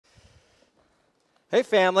Hey,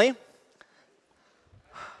 family.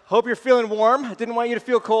 Hope you're feeling warm. I didn't want you to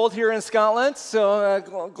feel cold here in Scotland,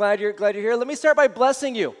 so glad you're here. Let me start by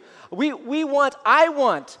blessing you. I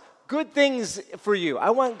want good things for you.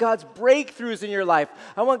 I want God's breakthroughs in your life.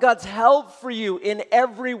 I want God's help for you in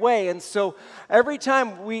every way. And so every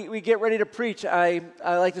time we get ready to preach, I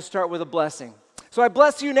like to start with a blessing. So I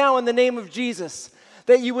bless you now in the name of Jesus,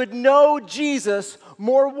 that you would know Jesus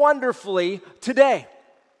more wonderfully today.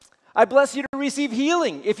 I bless you to receive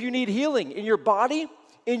healing if you need healing in your body,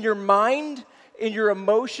 in your mind, in your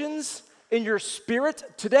emotions, in your spirit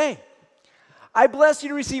today. I bless you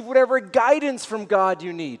to receive whatever guidance from God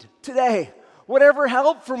you need today, whatever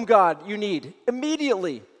help from God you need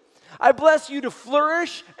immediately. I bless you to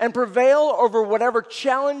flourish and prevail over whatever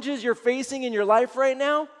challenges you're facing in your life right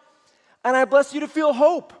now. And I bless you to feel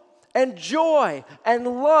hope and joy and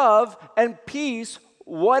love and peace,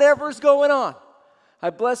 whatever's going on. I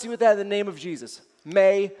bless you with that in the name of Jesus.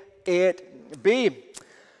 May it be.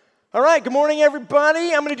 All right, good morning,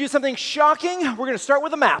 everybody. I'm going to do something shocking. We're going to start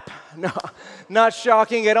with a map. No, not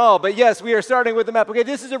shocking at all, but yes, we are starting with a map. Okay,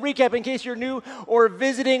 this is a recap in case you're new or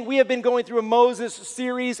visiting. We have been going through a Moses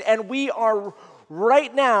series, and we are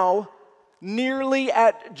right now nearly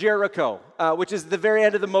at Jericho, which is the very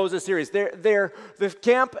end of the Moses series. They're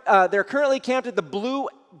currently camped at the blue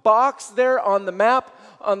box there on the map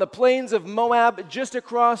on the plains of Moab, just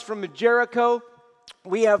across from Jericho.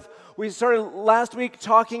 We started last week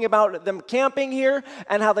talking about them camping here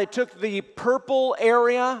and how they took the purple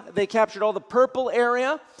area. They captured all the purple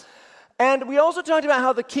area. And we also talked about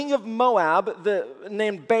how the king of Moab,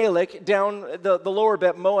 named Balak, down the lower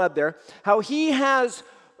bit, Moab there, how he has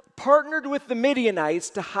partnered with the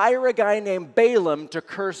Midianites to hire a guy named Balaam to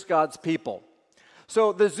curse God's people.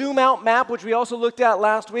 So the zoom out map, which we also looked at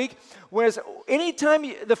last week, was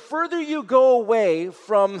the further you go away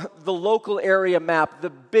from the local area map, the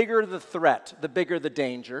bigger the threat, the bigger the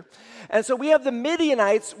danger. And so we have the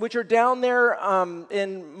Midianites, which are down there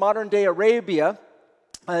in modern day Arabia,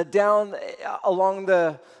 down along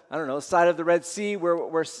the side of the Red Sea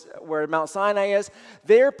where Mount Sinai is.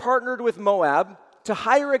 They're partnered with Moab to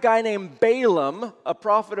hire a guy named Balaam, a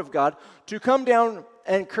prophet of God, to come down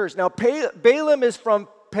and curse. Now, Balaam is from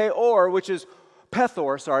Pethor,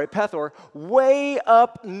 way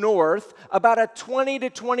up north, about a 20 to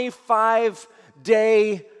 25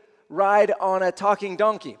 day ride on a talking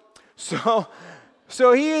donkey. So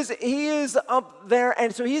he is up there,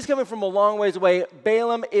 and so he's coming from a long ways away.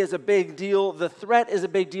 Balaam is a big deal. The threat is a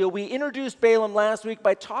big deal. We introduced Balaam last week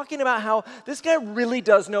by talking about how this guy really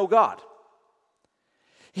does know God.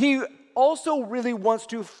 He also really wants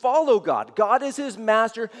to follow God. God is his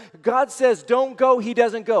master. God says don't go, he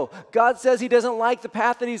doesn't go. God says he doesn't like the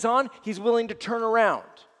path that he's on, he's willing to turn around.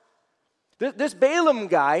 This Balaam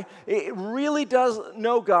guy really does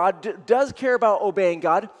know God, does care about obeying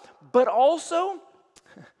God, but also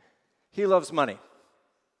he loves money.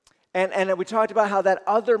 And we talked about how that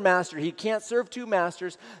other master, he can't serve two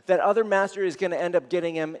masters, that other master is going to end up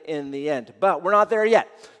getting him in the end. But we're not there yet.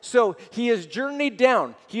 So he has journeyed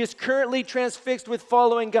down. He is currently transfixed with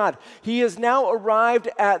following God. He has now arrived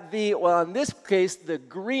at in this case, the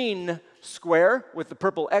green square with the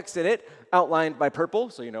purple X in it, outlined by purple,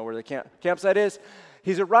 so you know where the campsite is.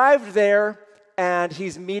 He's arrived there, and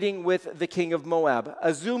he's meeting with the king of Moab.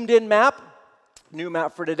 A zoomed-in map, new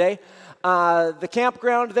map for today. The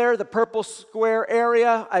campground there, the purple square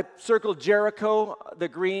area, I circled Jericho,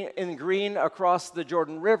 in green across the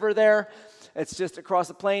Jordan River there. It's just across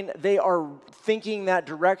the plain. They are thinking that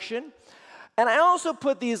direction. And I also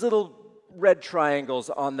put these little red triangles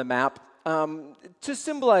on the map to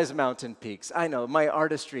symbolize mountain peaks. I know, my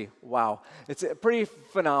artistry, wow. It's pretty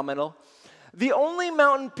phenomenal. The only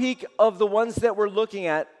mountain peak of the ones that we're looking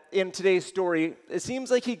at in today's story, it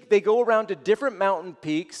seems like they go around to different mountain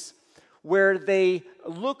peaks where they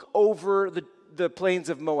look over the plains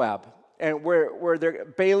of Moab and where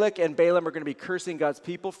Balak and Balaam are going to be cursing God's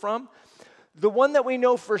people from. The one that we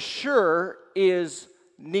know for sure is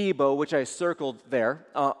Nebo, which I circled there.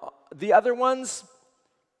 The other ones,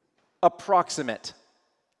 approximate,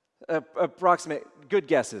 good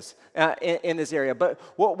guesses in this area. But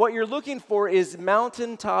what you're looking for is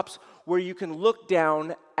mountaintops where you can look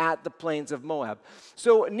down at the plains of Moab.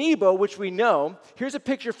 So Nebo, which we know, here's a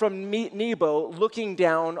picture from Nebo looking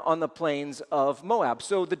down on the plains of Moab.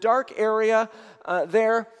 So the dark area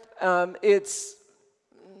there, it's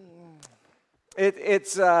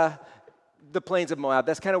the plains of Moab.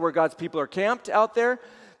 That's kind of where God's people are camped out there.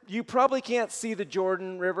 You probably can't see the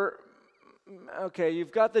Jordan River. Okay,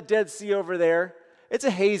 you've got the Dead Sea over there. It's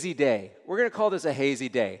a hazy day. We're going to call this a hazy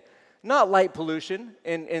day. Not light pollution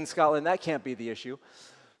in Scotland. That can't be the issue.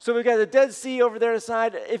 So we've got the Dead Sea over there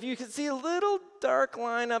aside. If you can see a little dark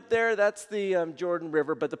line up there, that's the Jordan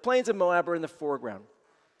River, but the plains of Moab are in the foreground.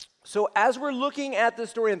 So as we're looking at this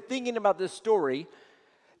story and thinking about this story,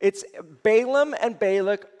 it's Balaam and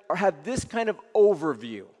Balak have this kind of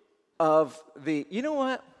overview of the, you know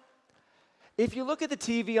what? If you look at the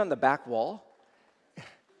TV on the back wall,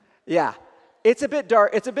 yeah, it's a bit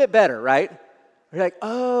dark, it's a bit better, right? You're like,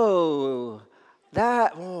 oh,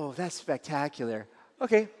 that's spectacular.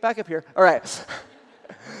 Okay, back up here. All right.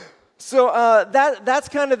 So that's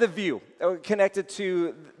kind of the view connected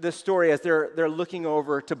to the story as they're looking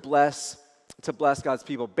over to bless God's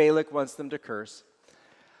people. Balak wants them to curse.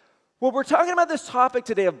 Well, we're talking about this topic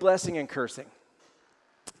today of blessing and cursing.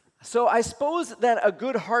 So I suppose that a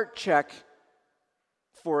good heart check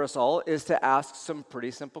for us all is to ask some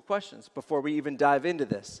pretty simple questions before we even dive into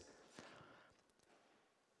this.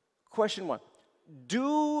 Question 1,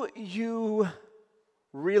 do you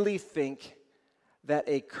really think that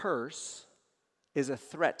a curse is a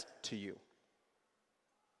threat to you?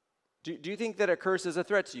 Do you think that a curse is a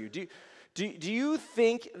threat to you? Do you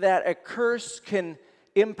think that a curse can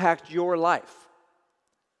impact your life?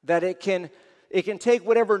 That it can take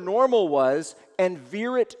whatever normal was and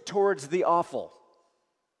veer it towards the awful?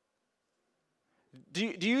 Do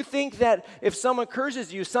you think that if someone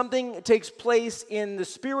curses you, something takes place in the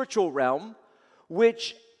spiritual realm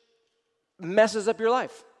which messes up your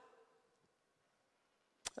life?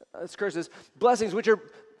 That's curses. Blessings, which are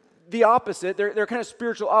the opposite. They're kind of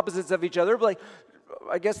spiritual opposites of each other. But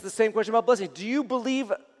I guess the same question about blessings. Do you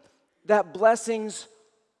believe that blessings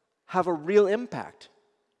have a real impact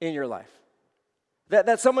in your life?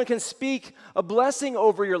 That someone can speak a blessing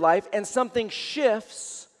over your life and something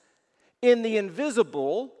shifts in the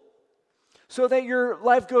invisible so that your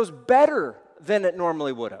life goes better than it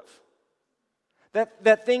normally would have.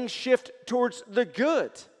 That things shift towards the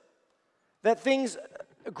good. That things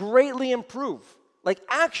greatly improve, like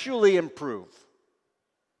actually improve,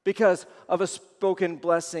 because of a spoken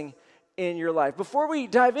blessing in your life. Before we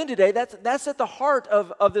dive in today, that's at the heart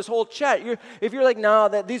of this whole chat. If you're like, no,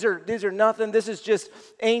 these are nothing, this is just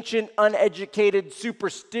ancient, uneducated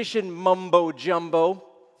superstition mumbo jumbo,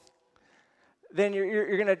 then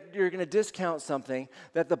you're gonna discount something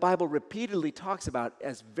that the Bible repeatedly talks about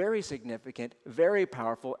as very significant, very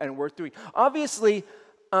powerful, and worth doing. Obviously,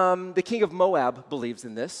 the king of Moab believes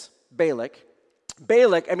in this, Balak.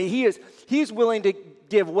 Balak, I mean, he's willing to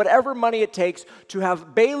give whatever money it takes to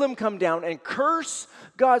have Balaam come down and curse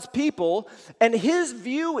God's people. And his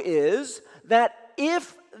view is that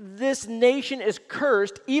if this nation is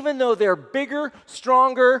cursed, even though they're bigger,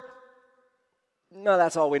 stronger, no,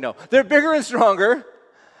 that's all we know. They're bigger and stronger,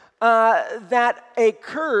 that a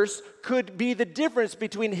curse could be the difference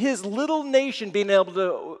between his little nation being able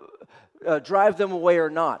to drive them away or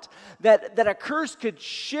not. That a curse could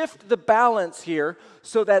shift the balance here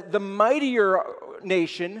so that the mightier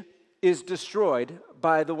nation is destroyed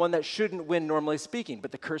by the one that shouldn't win, normally speaking.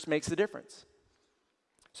 But the curse makes the difference.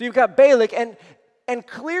 So you've got Balak, and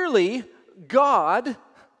clearly God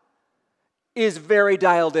is very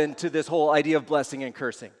dialed into this whole idea of blessing and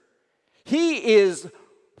cursing. He is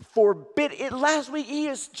last week he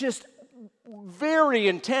is just very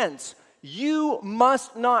intense. You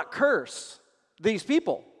must not curse these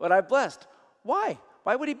people that I've blessed. Why?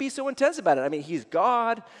 Why would he be so intense about it? I mean, he's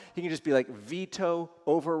God. He can just be like veto,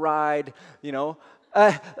 override,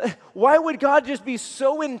 Why would God just be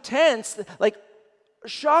so intense, like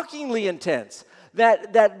shockingly intense,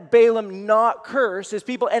 that Balaam not curse his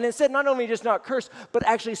people, and instead not only just not curse, but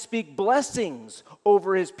actually speak blessings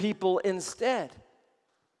over his people instead?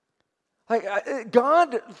 Like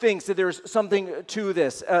God thinks that there's something to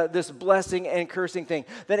this, this blessing and cursing thing,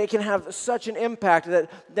 that it can have such an impact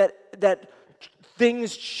that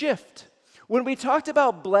things shift. When we talked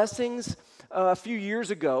about blessings a few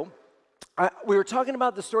years ago, we were talking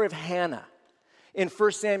about the story of Hannah in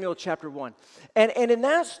 1 Samuel chapter 1. And in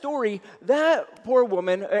that story, that poor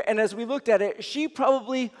woman, and as we looked at it, she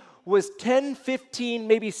probably was 10, 15,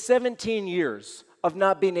 maybe 17 years of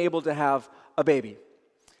not being able to have a baby.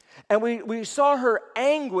 And we saw her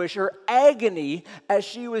anguish, her agony, as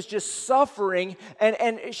she was just suffering.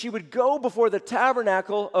 And she would go before the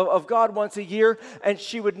tabernacle of God once a year, and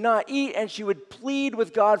she would not eat, and she would plead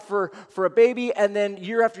with God for a baby. And then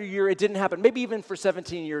year after year, it didn't happen, maybe even for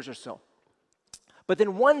 17 years or so. But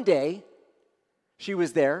then one day, she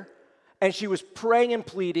was there, and she was praying and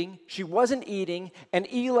pleading. She wasn't eating, and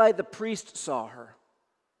Eli the priest saw her.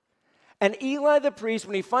 And Eli the priest,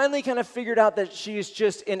 when he finally kind of figured out that she's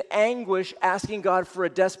just in anguish asking God for a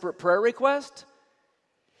desperate prayer request,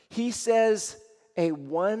 He says a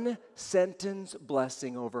one-sentence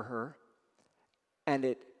blessing over her, and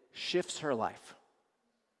it shifts her life.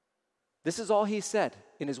 This is all he said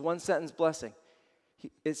in his one-sentence blessing.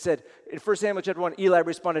 It said, in 1 Samuel chapter 1, Eli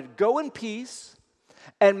responded, "Go in peace,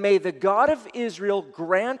 and may the God of Israel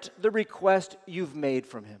grant the request you've made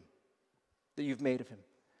from him," that you've made of him.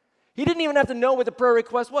 He didn't even have to know what the prayer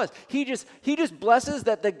request was. He just blesses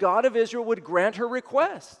that the God of Israel would grant her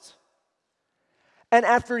request. And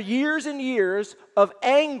after years and years of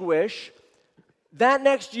anguish, that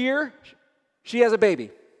next year, she has a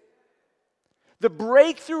baby. The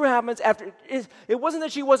breakthrough happens after. It wasn't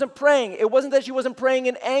that she wasn't praying. It wasn't that she wasn't praying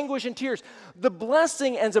in anguish and tears. The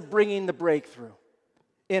blessing ends up bringing the breakthrough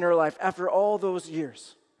in her life after all those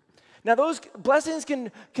years. Now, those blessings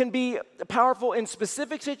can be powerful in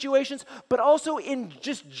specific situations, but also in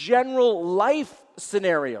just general life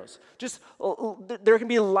scenarios. There can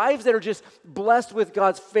be lives that are just blessed with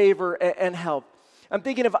God's favor and help. I'm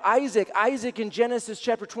thinking of Isaac. Isaac in Genesis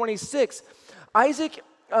chapter 26. Isaac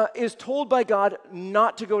is told by God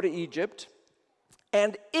not to go to Egypt,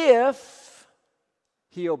 and if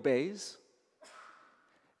he obeys,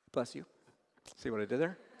 bless you. See what I did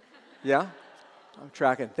there? Yeah? I'm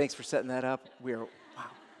tracking. Thanks for setting that up. Wow.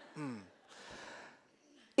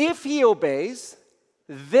 If he obeys,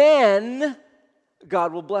 then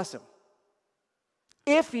God will bless him.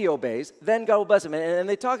 If he obeys, then God will bless him. And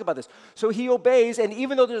they talk about this. So he obeys, and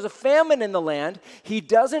even though there's a famine in the land, he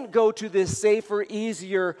doesn't go to this safer,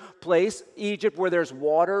 easier place, Egypt, where there's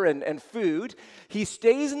water and food. He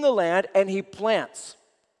stays in the land, and he plants.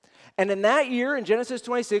 And in that year, in Genesis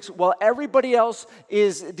 26, while everybody else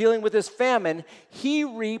is dealing with this famine, he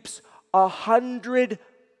reaps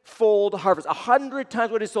 100-fold harvest, 100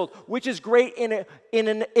 times what he sold, which is great. In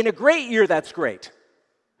a great year, that's great.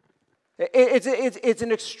 It's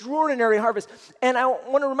an extraordinary harvest. And I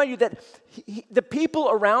want to remind you that the people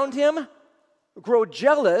around him grow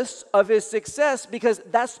jealous of his success because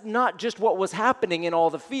that's not just what was happening in all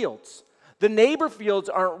the fields. The neighbor fields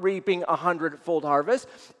aren't reaping 100-fold harvest.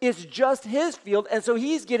 It's just his field. And so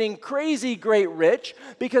he's getting crazy great rich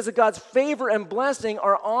because of God's favor and blessing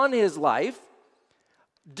are on his life,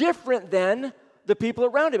 different than the people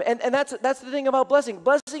around him. And that's the thing about blessing.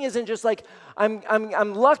 Blessing isn't just like,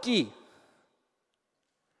 I'm lucky.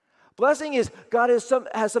 Blessing is God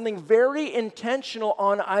has something very intentional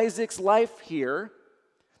on Isaac's life here,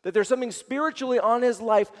 that there's something spiritually on his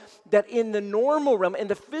life that in the normal realm, in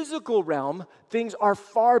the physical realm, things are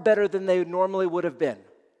far better than they normally would have been,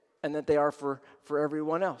 and that they are for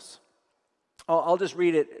everyone else. I'll just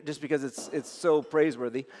read it just because it's so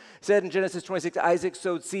praiseworthy. It said in Genesis 26, Isaac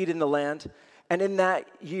sowed seed in the land, and in that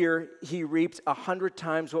year he reaped 100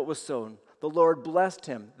 times what was sown. The Lord blessed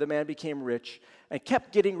him. The man became rich and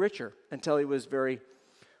kept getting richer until he was very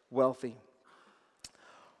wealthy.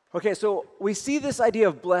 Okay, so we see this idea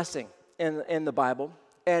of blessing in the Bible,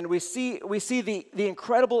 and we see the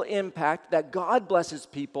incredible impact that God blesses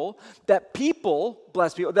people, that people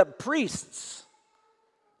bless people, that priests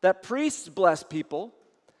bless people.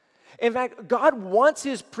 In fact, God wants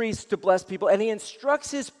his priests to bless people, and he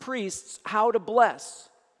instructs his priests how to bless.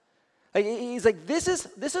 He's like, this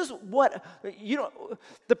is what,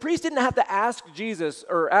 the priest didn't have to ask Jesus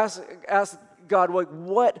or ask God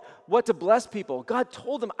what to bless people. God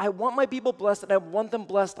told them, I want my people blessed, and I want them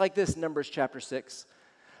blessed like this, Numbers chapter 6.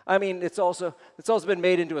 I mean, it's also been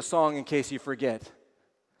made into a song in case you forget.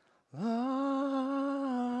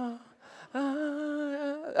 I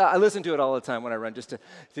listen to it all the time when I run, just to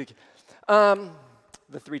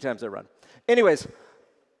the 3 times I run. Anyways,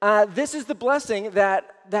 this is the blessing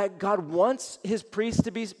that God wants his priests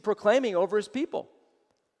to be proclaiming over his people.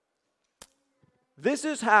 This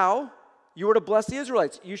is how you are to bless the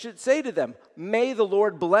Israelites. You should say to them, may the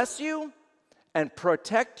Lord bless you and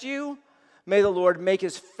protect you. May the Lord make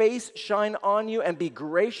his face shine on you and be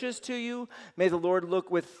gracious to you. May the Lord look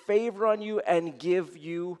with favor on you and give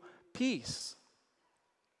you peace.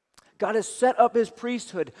 God has set up his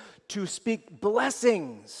priesthood to speak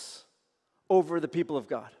blessings over the people of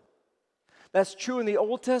God. That's true in the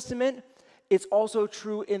Old Testament. It's also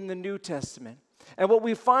true in the New Testament. And what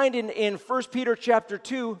we find in 1 Peter chapter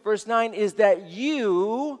 2, verse 9, is that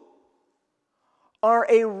you are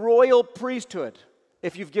a royal priesthood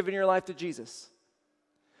if you've given your life to Jesus.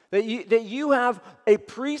 That you have a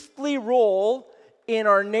priestly role in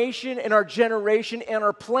our nation, in our generation, and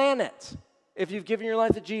our planet. If you've given your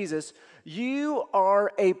life to Jesus, you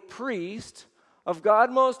are a priest of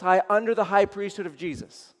God Most High under the high priesthood of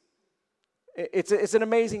Jesus. It's an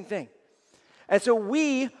amazing thing. And so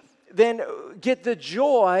we then get the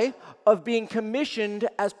joy of being commissioned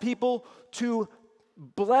as people to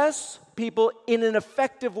bless people in an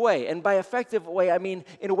effective way. And by effective way, I mean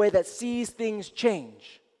in a way that sees things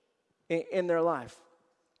change in their life.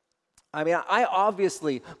 I mean, I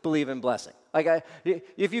obviously believe in blessing.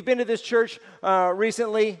 If you've been to this church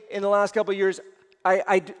recently in the last couple of years,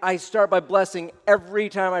 I start by blessing every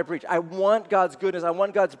time I preach. I want God's goodness. I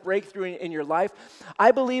want God's breakthrough in your life.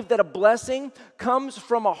 I believe that a blessing comes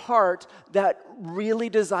from a heart that really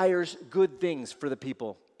desires good things for the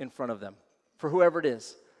people in front of them, for whoever it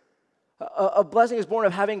is. A blessing is born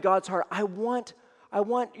of having God's heart. I want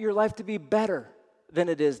your life to be better than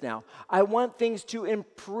it is now. I want things to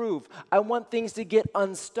improve. I want things to get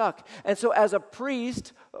unstuck. And so as a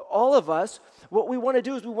priest, all of us, what we want to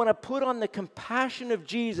do is we want to put on the compassion of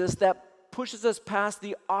Jesus that pushes us past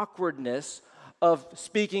the awkwardness of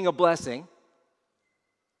speaking a blessing.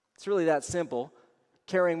 It's really that simple.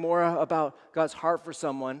 Caring more about God's heart for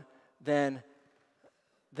someone than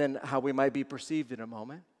how we might be perceived in a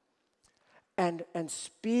moment. And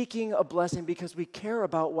speaking a blessing because we care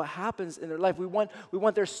about what happens in their life. We want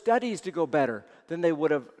their studies to go better than they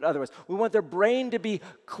would have otherwise. We want their brain to be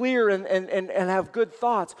clear and have good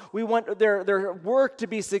thoughts. We want their work to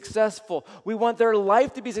be successful. We want their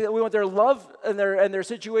life to be successful. We want their love and their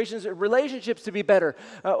situations, relationships to be better.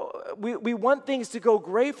 We want things to go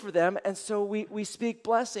great for them, and so we speak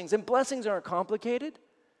blessings. And blessings aren't complicated.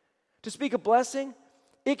 To speak a blessing,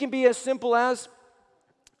 it can be as simple as,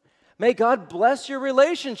 may God bless your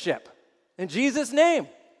relationship in Jesus' name.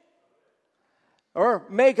 Or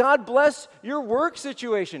may God bless your work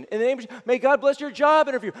situation in the name of Jesus. May God bless your job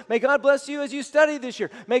interview. May God bless you as you study this year.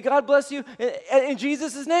 May God bless you in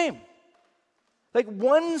Jesus' name. Like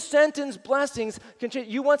one sentence blessings can change.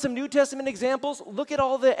 You want some New Testament examples? Look at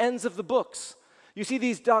all the ends of the books. You see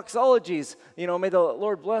these doxologies, may the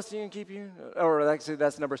Lord bless you and keep you, or actually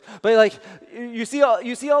that's Numbers. But like you see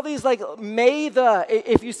all these like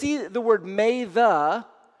if you see the word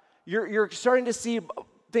you're starting to see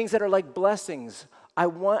things that are like blessings.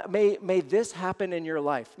 May this happen in your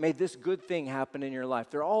life. May this good thing happen in your life.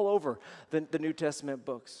 They're all over the New Testament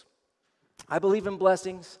books. I believe in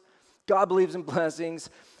blessings. God believes in blessings.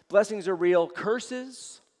 Blessings are real.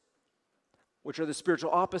 Curses, which are the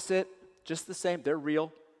spiritual opposite, just the same, they're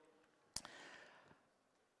real.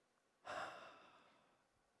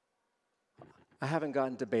 I haven't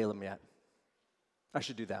gotten to Balaam yet. I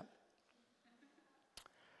should do that.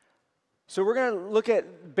 So we're going to look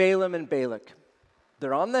at Balaam and Balak.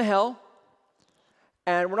 They're on the hill,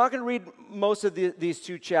 and we're not going to read most of these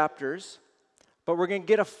two chapters, but we're going to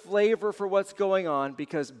get a flavor for what's going on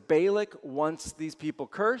because Balak wants these people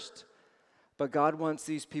cursed, but God wants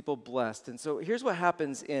these people blessed. And so here's what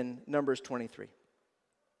happens in Numbers 23.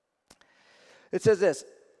 It says this,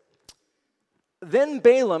 then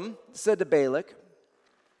Balaam said to Balak,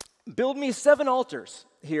 build me 7 altars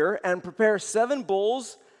here and prepare 7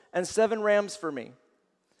 bulls and 7 rams for me.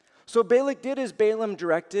 So Balak did as Balaam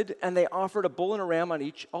directed, and they offered a bull and a ram on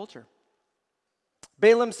each altar.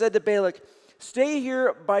 Balaam said to Balak, stay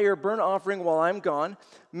here by your burnt offering while I'm gone.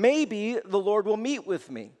 Maybe the Lord will meet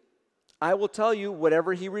with me. I will tell you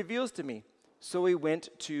whatever he reveals to me. So he went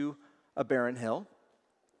to a barren hill.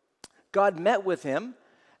 God met with him,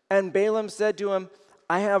 and Balaam said to him,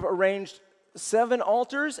 I have arranged 7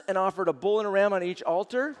 altars and offered a bull and a ram on each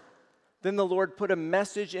altar. Then the Lord put a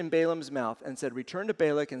message in Balaam's mouth and said, return to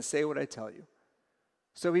Balak and say what I tell you.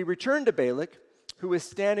 So he returned to Balak, who was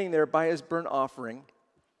standing there by his burnt offering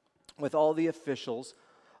with all the officials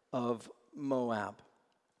of Moab.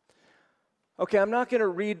 Okay, I'm not going to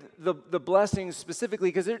read the blessings specifically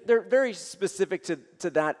because they're very specific to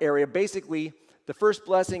that area. Basically, the first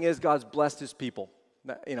blessing is God's blessed his people.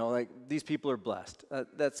 Like these people are blessed.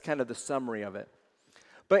 That's kind of the summary of it.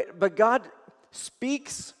 But God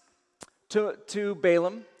speaks to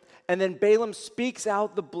Balaam, and then Balaam speaks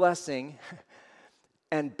out the blessing,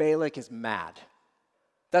 and Balak is mad.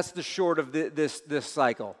 That's the short of this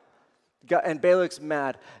cycle. And Balak's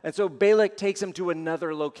mad. And so Balak takes him to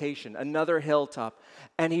another location, another hilltop,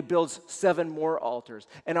 and he builds 7 more altars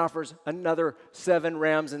and offers another 7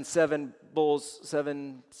 rams and 7 bulls,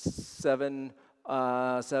 7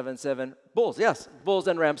 bulls. Yes, bulls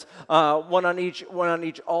and rams, one on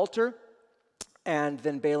each altar. And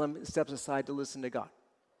then Balaam steps aside to listen to God.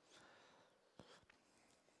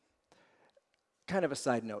 Kind of a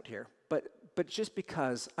side note here, but just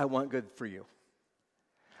because I want good for you.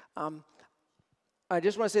 I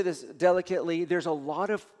just want to say this delicately. There's a lot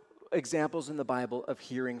of examples in the Bible of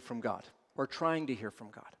hearing from God or trying to hear from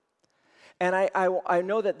God. And I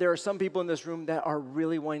know that there are some people in this room that are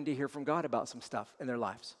really wanting to hear from God about some stuff in their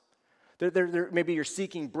lives. Maybe you're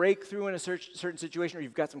seeking breakthrough in a certain situation, or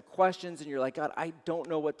you've got some questions and you're like, God, I don't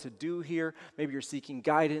know what to do here. Maybe you're seeking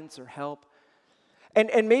guidance or help.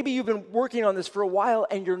 And maybe you've been working on this for a while,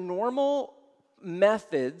 and your normal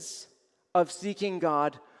methods of seeking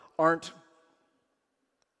God aren't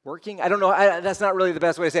working. I don't know, that's not really the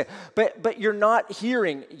best way to say it, but you're not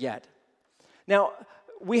hearing yet. Now,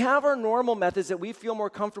 we have our normal methods that we feel more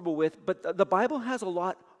comfortable with, but the Bible has a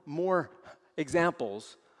lot more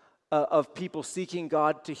examples of people seeking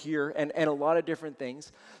God to hear and a lot of different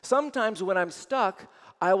things. Sometimes when I'm stuck,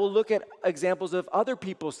 I will look at examples of other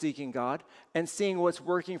people seeking God and seeing what's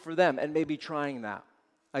working for them and maybe trying that.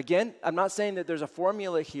 Again, I'm not saying that there's a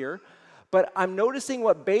formula here, but I'm noticing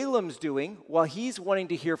what Balaam's doing while he's wanting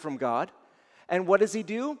to hear from God. And what does he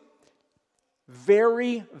do?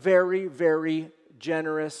 Very, very, very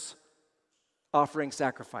generous offering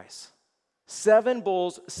sacrifice. 7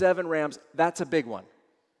 bulls, 7 rams, that's a big one.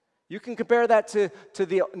 You can compare that to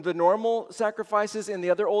the normal sacrifices in the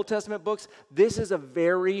other Old Testament books. This is a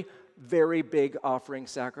very, very big offering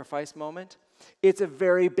sacrifice moment. It's a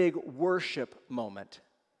very big worship moment.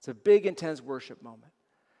 It's a big, intense worship moment.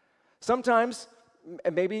 Sometimes,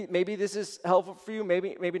 maybe this is helpful for you,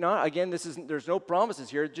 maybe not. Again, there's no promises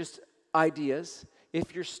here, just ideas.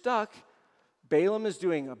 If you're stuck, Balaam is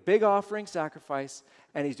doing a big offering sacrifice,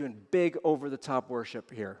 and he's doing big over-the-top worship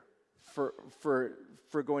here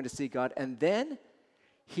for going to see God. And then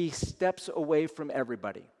he steps away from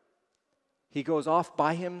everybody. He goes off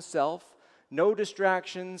by himself, no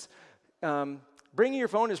distractions. Bringing your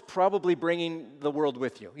phone is probably bringing the world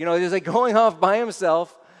with you. You know, he's like going off by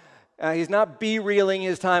himself. He's not be-reeling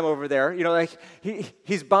his time over there. You know, like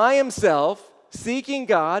he's by himself, seeking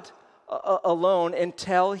God alone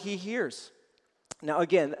until he hears. Now,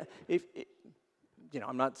 again,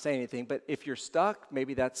 I'm not saying anything, but if you're stuck,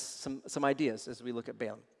 maybe that's some ideas as we look at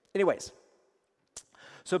Balaam. Anyways,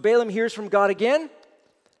 so Balaam hears from God again.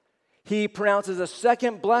 He pronounces a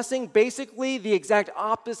second blessing, basically the exact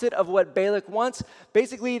opposite of what Balak wants.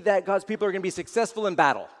 Basically, that God's people are going to be successful in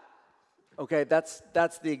battle. Okay, that's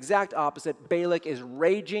the exact opposite. Balak is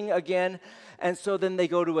raging again, and so then they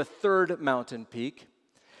go to a third mountain peak.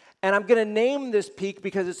 And I'm going to name this peak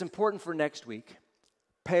because it's important for next week.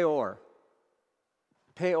 Peor.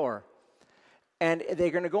 Peor. And they're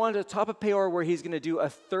going to go on to the top of Peor where he's going to do a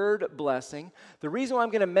third blessing. The reason why I'm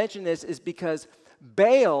going to mention this is because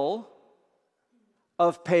Baal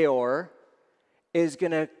of Peor is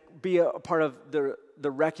going to be a part of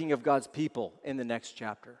the wrecking of God's people in the next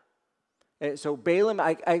chapter. So Balaam,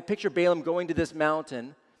 I picture Balaam going to this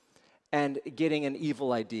mountain and getting an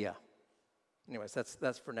evil idea. Anyways,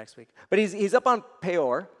 that's for next week. But he's up on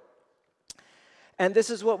Peor, and this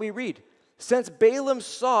is what we read. Since Balaam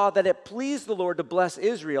saw that it pleased the Lord to bless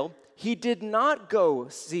Israel, he did not go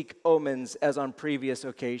seek omens as on previous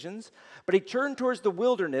occasions, but he turned towards the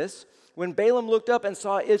wilderness. When Balaam looked up and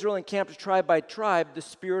saw Israel encamped tribe by tribe, the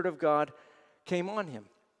Spirit of God came on him.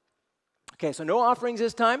 Okay, so no offerings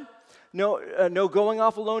this time. No going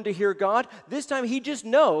off alone to hear God. This time he just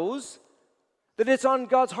knows that it's on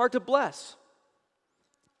God's heart to bless.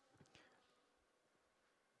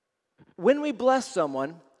 When we bless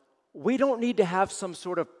someone, we don't need to have some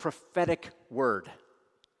sort of prophetic word.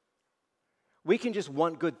 We can just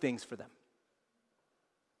want good things for them.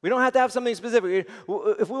 We don't have to have something specific.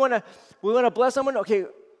 If we want to bless someone, okay,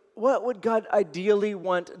 what would God ideally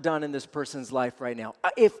want done in this person's life right now?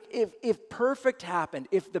 If perfect happened,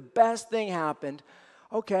 if the best thing happened,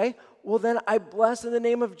 okay, well then I bless in the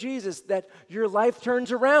name of Jesus that your life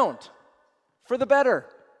turns around for the better.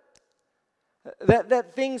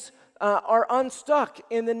 That things are unstuck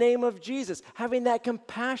in the name of Jesus. Having that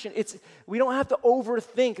compassion. We don't have to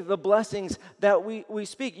overthink the blessings that we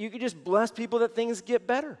speak. You can just bless people that things get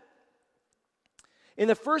better. In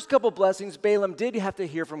the first couple blessings, Balaam did have to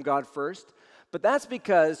hear from God first, but that's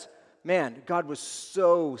because, man, God was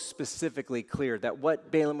so specifically clear that what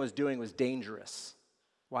Balaam was doing was dangerous.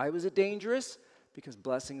 Why was it dangerous? Because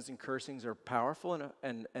blessings and cursings are powerful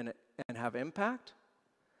and have impact.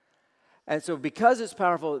 And so because it's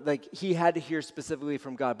powerful, like he had to hear specifically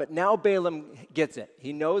from God. But now Balaam gets it.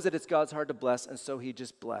 He knows that it's God's heart to bless, and so he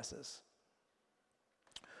just blesses.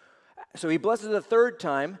 So he blesses a third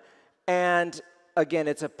time, and again,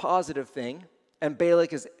 it's a positive thing. And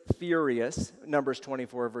Balak is furious. Numbers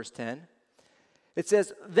 24, verse 10. It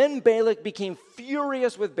says, then Balak became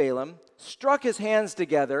furious with Balaam, struck his hands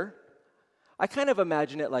together. I kind of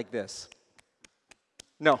imagine it like this.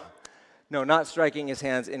 No, not striking his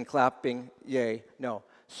hands in clapping, yay, no.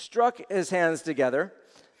 Struck his hands together,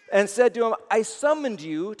 and said to him, I summoned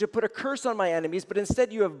you to put a curse on my enemies, but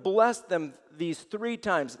instead you have blessed them these 3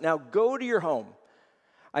 times. Now go to your home.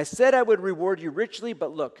 I said I would reward you richly,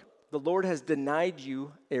 but look, the Lord has denied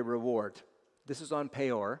you a reward. This is on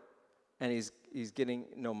Peor, and he's getting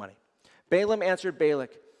no money. Balaam answered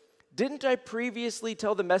Balak, didn't I previously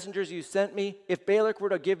tell the messengers you sent me, if Balak were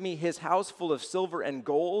to give me his house full of silver and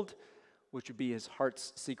gold, which would be his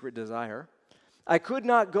heart's secret desire, I could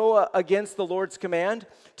not go against the Lord's command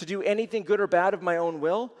to do anything good or bad of my own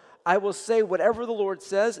will. I will say whatever the Lord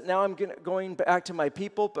says. Now I'm going back to my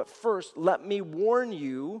people, but first let me warn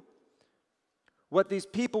you what these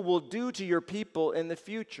people will do to your people in the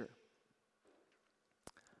future.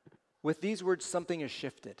 With these words, something has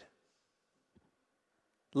shifted.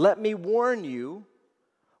 Let me warn you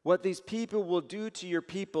what these people will do to your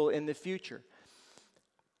people in the future.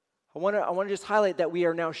 I want to just highlight that we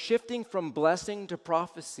are now shifting from blessing to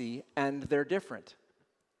prophecy, and they're different.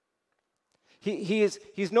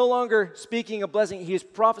 He's no longer speaking of blessing, he is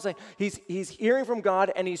prophesying. He's hearing from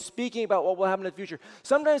God, and he's speaking about what will happen in the future.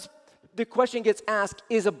 Sometimes the question gets asked,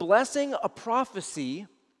 is a blessing a prophecy,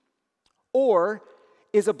 or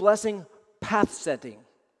is a blessing path setting?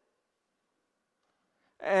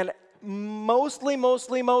 And mostly,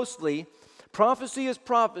 prophecy is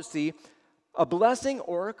prophecy. A blessing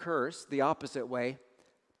or a curse, the opposite way,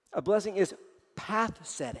 a blessing is path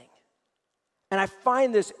setting. And I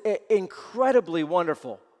find this incredibly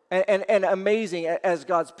wonderful and amazing as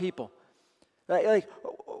God's people. Like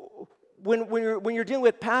when you're dealing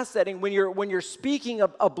with path setting, when you're speaking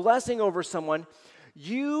a blessing over someone,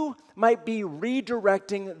 you might be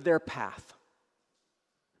redirecting their path.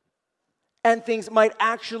 And things might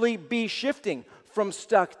actually be shifting from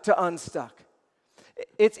stuck to unstuck.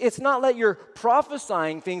 It's not that you're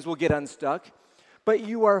prophesying things will get unstuck, but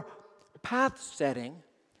you are path setting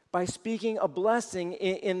by speaking a blessing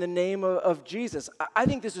in the name of Jesus. I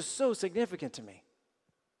think this is so significant to me.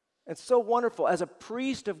 It's so wonderful. As a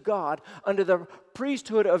priest of God, under the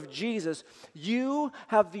priesthood of Jesus, you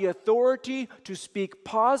have the authority to speak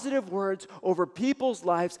positive words over people's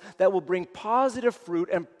lives that will bring positive fruit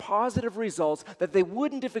and positive results that they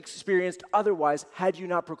wouldn't have experienced otherwise had you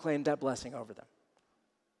not proclaimed that blessing over them.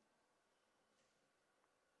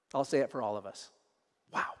 I'll say it for all of us.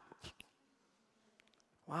 Wow.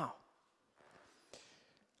 Wow.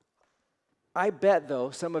 I bet,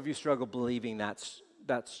 though, some of you struggle believing that's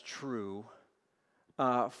true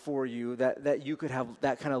for you, that you could have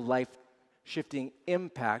that kind of life-shifting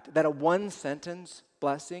impact, that a one-sentence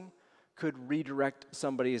blessing could redirect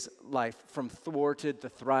somebody's life from thwarted to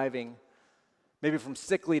thriving, maybe from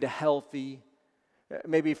sickly to healthy,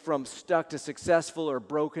 maybe from stuck to successful or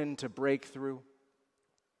broken to breakthrough.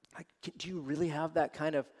 Do you really have that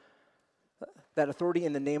kind of, that authority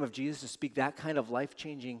in the name of Jesus to speak that kind of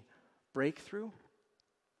life-changing breakthrough?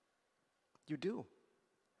 You do.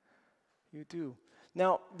 You do.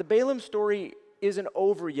 Now, the Balaam story isn't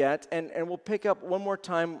over yet, and we'll pick up one more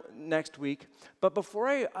time next week. But before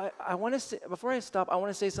I stop, I want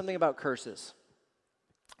to say something about curses.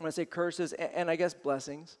 I want to say curses and I guess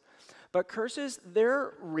blessings. But curses,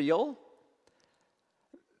 they're real.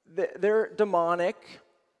 They're demonic.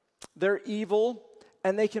 They're evil,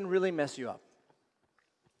 and they can really mess you up.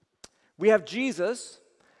 We have Jesus,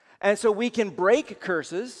 and so we can break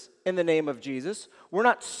curses in the name of Jesus. We're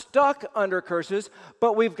not stuck under curses,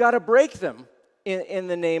 but we've got to break them in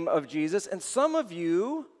the name of Jesus. And some of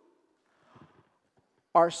you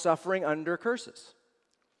are suffering under curses.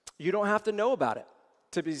 You don't have to know about it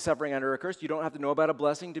to be suffering under a curse. You don't have to know about a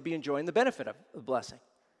blessing to be enjoying the benefit of a blessing.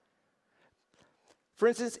 For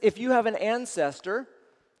instance, if you have an ancestor,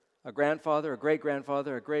 a grandfather, a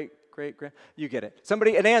great-grandfather, a great-great-grand, you get it.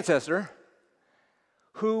 Somebody, an ancestor,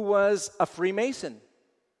 who was a Freemason.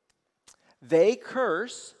 They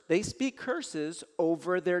speak curses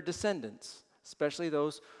over their descendants, especially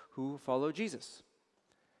those who follow Jesus.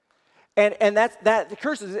 And that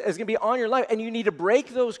curse is going to be on your life, and you need to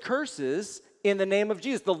break those curses in the name of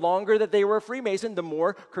Jesus. The longer that they were a Freemason, the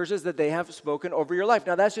more curses that they have spoken over your life.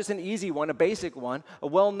 Now, that's just an easy one, a basic one, a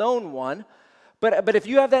well-known one. But if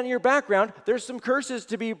you have that in your background, there's some curses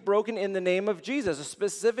to be broken in the name of Jesus,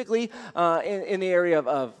 specifically in the area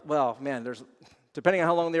of there's, depending on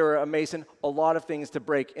how long they were a Mason, a lot of things to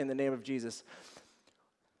break in the name of Jesus.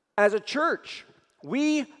 As a church,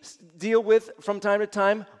 we deal with, from time to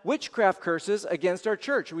time, witchcraft curses against our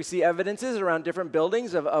church. We see evidences around different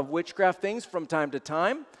buildings of witchcraft things from time to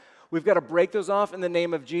time. We've got to break those off in the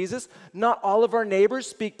name of Jesus. Not all of our neighbors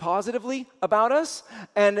speak positively about us,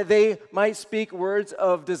 and they might speak words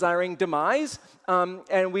of desiring demise,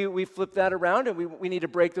 and we flip that around, and we need to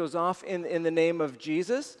break those off in the name of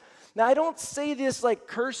Jesus. Now, I don't say this like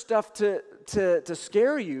curse stuff to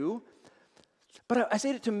scare you, but I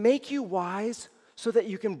say it to make you wise so that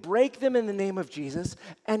you can break them in the name of Jesus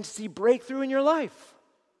and see breakthrough in your life.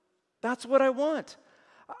 That's what I want.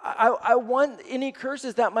 I want any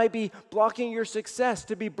curses that might be blocking your success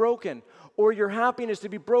to be broken, or your happiness to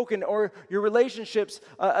be broken, or your relationships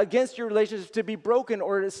against your relationships to be broken,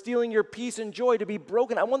 or stealing your peace and joy to be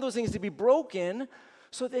broken. I want those things to be broken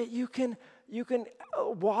so that you can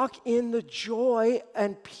walk in the joy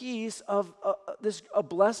and peace of a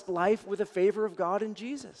blessed life with the favor of God and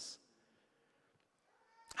Jesus.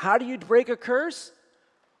 How do you break a curse?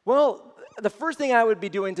 Well, the first thing I would be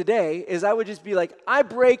doing today is I would just be like, I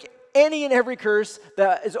break any and every curse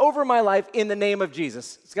that is over my life in the name of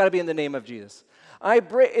Jesus. It's got to be in the name of Jesus.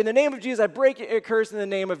 In the name of Jesus, I break a curse in the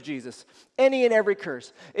name of Jesus. Any and every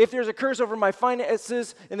curse. If there's a curse over my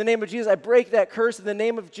finances, in the name of Jesus, I break that curse in the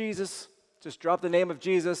name of Jesus. Just drop the name of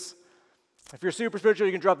Jesus. If you're super spiritual,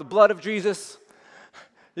 you can drop the blood of Jesus.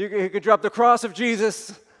 You can drop the cross of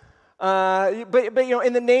Jesus. But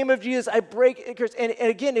in the name of Jesus, I break a curse. And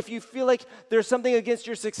again, if you feel like there's something against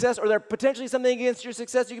your success, or there's potentially something against your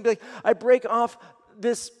success, you can be like, I break off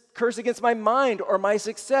this curse against my mind, or my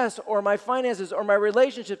success, or my finances, or my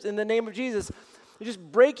relationships in the name of Jesus. You're just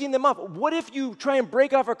breaking them off. What if you try and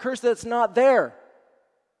break off a curse that's not there?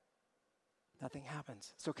 Nothing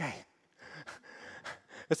happens. It's okay.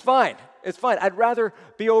 It's fine. It's fine. I'd rather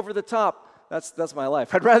be over the top. That's my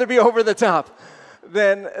life. I'd rather be over the top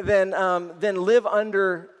than live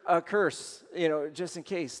under a curse, just in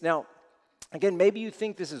case. Now, again, maybe you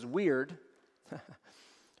think this is weird,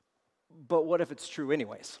 but what if it's true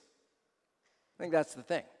anyways? I think that's the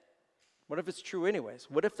thing. What if it's true anyways?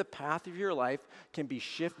 What if the path of your life can be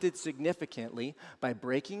shifted significantly by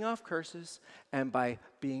breaking off curses and by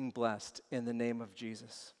being blessed in the name of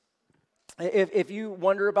Jesus? If you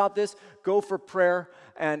wonder about this, go for prayer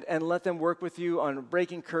and let them work with you on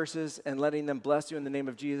breaking curses and letting them bless you in the name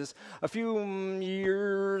of Jesus. A few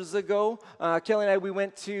years ago, Kelly and I, we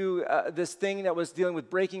went to this thing that was dealing with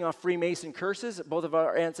breaking off Freemason curses. Both of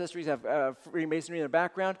our ancestries have Freemasonry in their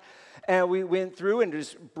background. And we went through and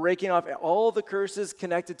just breaking off all the curses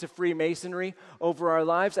connected to Freemasonry over our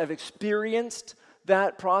lives. I've experienced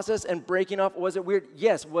that process and breaking off. Was it weird?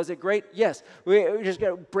 Yes. Was it great? Yes. We just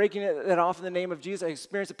got breaking that off in the name of Jesus. I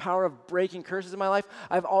experienced the power of breaking curses in my life.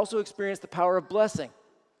 I've also experienced the power of blessing.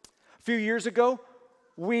 A few years ago,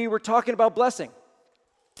 we were talking about blessing.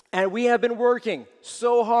 And we have been working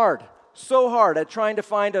so hard at trying to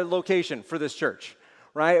find a location for this church,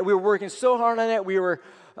 right? We were working so hard on it. We were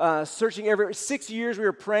searching every 6 years. We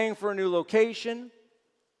were praying for a new location.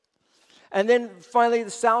 And then finally, the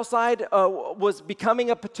south side was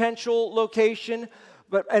becoming a potential location,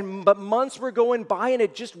 but months were going by and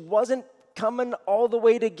it just wasn't coming all the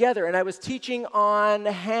way together. And I was teaching on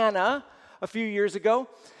Hannah a few years ago,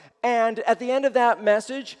 and at the end of that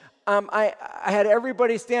message, I had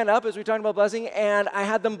everybody stand up as we talked about blessing, and I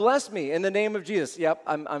had them bless me in the name of Jesus. Yep,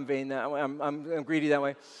 I'm vain that way. I'm greedy that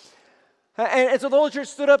way. And so the whole church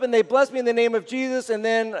stood up and they blessed me in the name of Jesus. And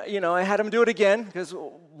then, I had them do it again because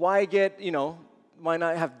why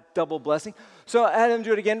not have double blessing? So I had them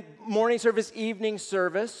do it again. Morning service, evening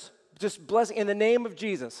service, just blessing in the name of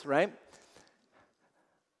Jesus, right?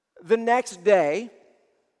 The next day,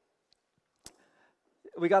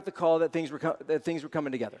 we got the call that things were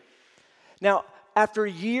coming together. Now, after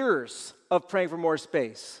years of praying for more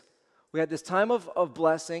space, we had this time of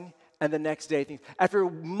blessing. And the next day, after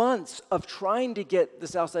months of trying to get the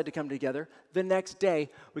south side to come together, the next day,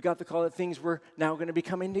 we got the call that things were now going to be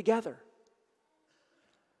coming together.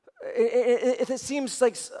 It seems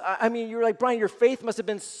like, you're like, Brian, your faith must have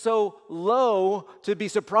been so low to be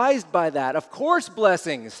surprised by that. Of course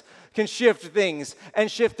blessings can shift things and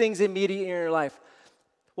shift things immediately in your life.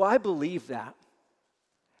 Well, I believe that.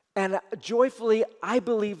 And joyfully, I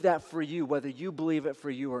believe that for you, whether you believe it for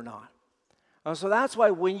you or not. So that's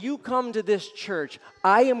why when you come to this church,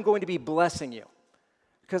 I am going to be blessing you.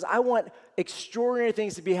 Because I want extraordinary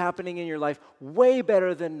things to be happening in your life way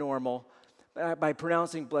better than normal by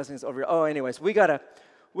pronouncing blessings over you. Oh, anyways, we gotta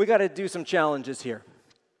do some challenges here.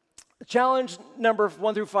 Challenge number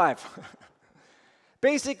 1 through 5.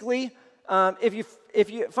 Basically, if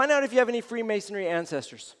you find out if you have any Freemasonry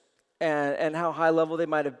ancestors and how high level they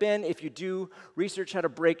might have been. If you do, research how to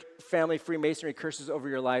break family Freemasonry curses over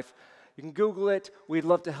your life. You can Google it. We'd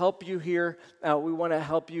love to help you here. We want to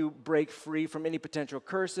help you break free from any potential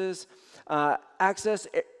curses.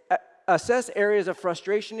 Assess areas of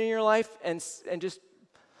frustration in your life and just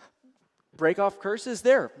break off curses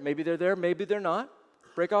there. Maybe they're there, maybe they're not.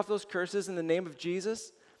 Break off those curses in the name of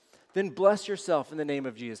Jesus. Then bless yourself in the name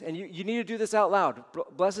of Jesus. And you need to do this out loud.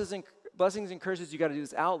 Blessings and curses, you got to do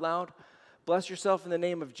this out loud. Bless yourself in the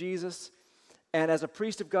name of Jesus. And as a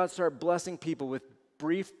priest of God, start blessing people with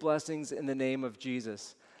brief blessings in the name of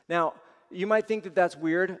Jesus. Now, you might think that that's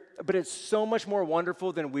weird, but it's so much more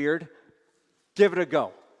wonderful than weird. Give it a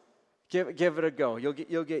go. Give it a go. You'll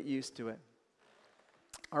get used to it.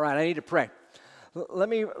 All right, I need to pray. Let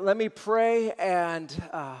me pray, and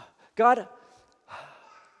God,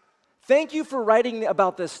 thank you for writing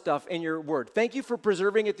about this stuff in your word. Thank you for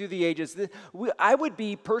preserving it through the ages. I would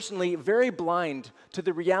be personally very blind to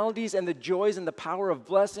the realities and the joys and the power of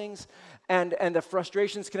blessings and the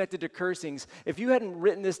frustrations connected to cursings if you hadn't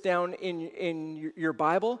written this down in your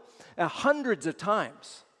Bible hundreds of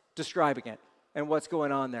times describing it and what's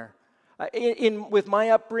going on there. With my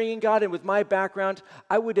upbringing, God, and with my background,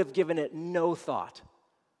 I would have given it no thought.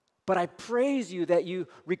 But I praise you that you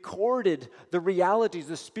recorded the realities,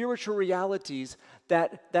 the spiritual realities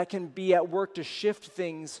that can be at work to shift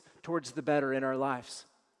things towards the better in our lives.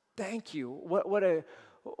 Thank you. What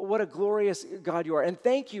a glorious God you are. And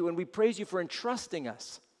thank you, and we praise you for entrusting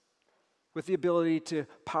us with the ability to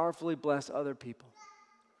powerfully bless other people.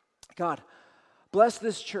 God, bless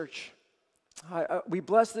this church. We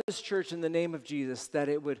bless this church in the name of Jesus, that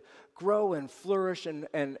it would grow and flourish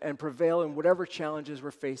and prevail in whatever challenges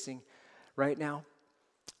we're facing right now,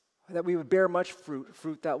 that we would bear much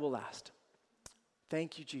fruit that will last.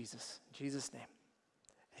 Thank you, Jesus. In Jesus' name,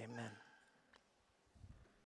 amen.